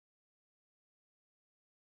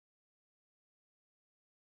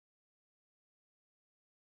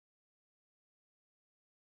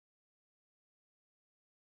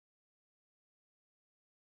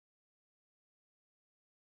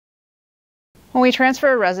When we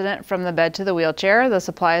transfer a resident from the bed to the wheelchair, the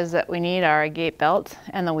supplies that we need are a gait belt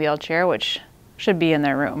and the wheelchair, which should be in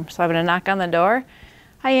their room. So I'm going to knock on the door.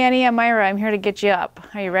 Hi Annie, I'm Myra. I'm here to get you up.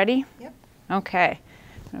 Are you ready? Yep. Okay.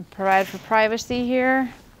 I'm going to provide for privacy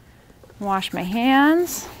here. Wash my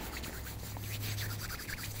hands.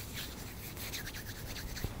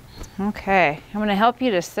 Okay. I'm going to help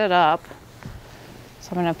you to sit up.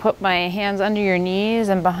 So I'm going to put my hands under your knees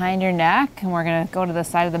and behind your neck, and we're going to go to the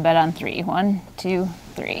side of the bed on 3. 1, 2,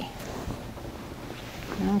 3.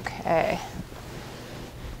 Okay.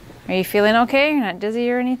 Are you feeling okay? You're not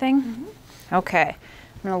dizzy or anything? Mm-hmm. Okay.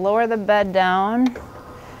 I'm going to lower the bed down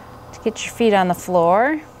to get your feet on the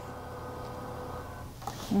floor.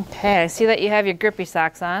 Okay, I see that you have your grippy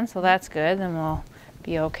socks on, so that's good. Then we'll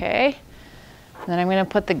be okay. And then I'm going to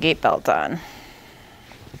put the gait belt on.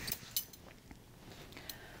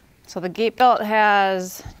 So the gait belt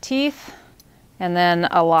has teeth and then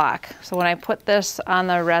a lock. So when I put this on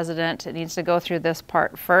the resident, it needs to go through this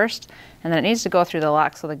part first, and then it needs to go through the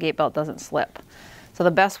lock so the gait belt doesn't slip. So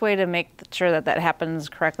the best way to make sure that that happens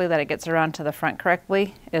correctly, that it gets around to the front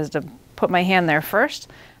correctly, is to put my hand there first.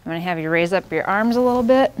 I'm going to have you raise up your arms a little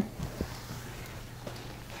bit.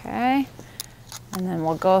 Okay. And then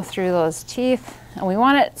we'll go through those teeth. And we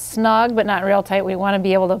want it snug, but not real tight. We want to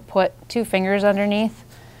be able to put 2 fingers underneath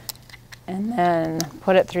and then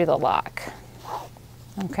put it through the lock.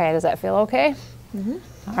 Okay, does that feel okay? Mm-hmm.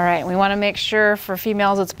 All right, we want to make sure for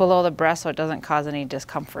females it's below the breast so it doesn't cause any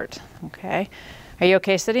discomfort. Okay. Are you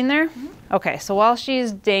okay sitting there? Mm-hmm. Okay, so while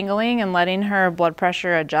she's dangling and letting her blood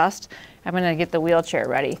pressure adjust, I'm going to get the wheelchair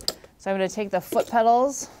ready. So I'm going to take the foot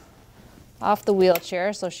pedals off the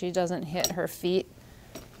wheelchair so she doesn't hit her feet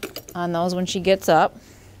on those when she gets up.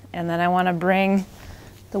 And then I want to bring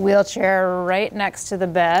the wheelchair right next to the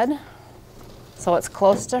bed so it's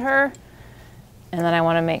close to her. And then I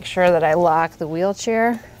want to make sure that I lock the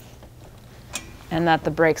wheelchair and that the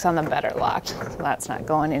brakes on the bed are locked, so that's not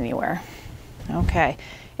going anywhere. Okay.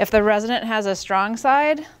 If the resident has a strong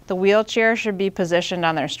side, the wheelchair should be positioned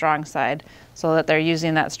on their strong side so that they're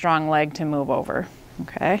using that strong leg to move over.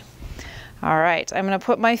 Okay. All right. I'm going to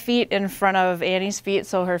put my feet in front of Annie's feet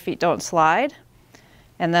so her feet don't slide.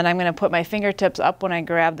 And then I'm going to put my fingertips up when I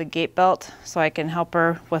grab the gait belt so I can help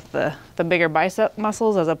her with the bigger bicep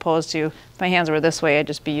muscles, as opposed to if my hands were this way, I'd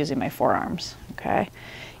just be using my forearms. Okay.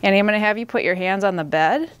 Annie, I'm going to have you put your hands on the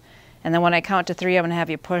bed. And then when I count to 3, I'm going to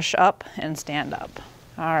have you push up and stand up.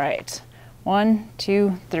 All right. 1,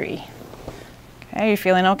 2, 3. Okay, you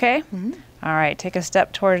feeling okay? Mm-hmm. All right, take a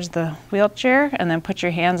step towards the wheelchair and then put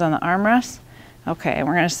your hands on the armrest. Okay, and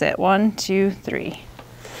we're going to sit 1, 2, 3.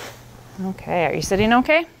 Okay, are you sitting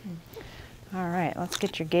okay? Mm-hmm. All right, let's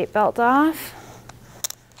get your gait belt off.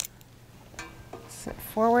 Sit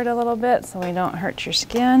forward a little bit so we don't hurt your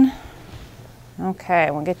skin.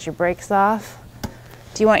 Okay, we'll get your brakes off.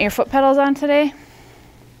 Do you want your foot pedals on today?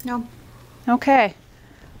 No. Okay.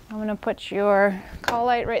 I'm going to put your call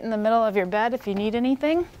light right in the middle of your bed if you need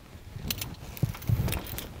anything.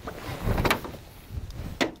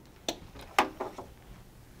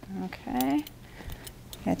 Okay.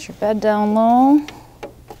 Get your bed down low.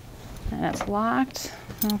 And it's locked.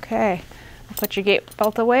 Okay. I'll put your gait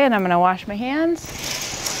belt away and I'm going to wash my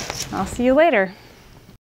hands. I'll see you later.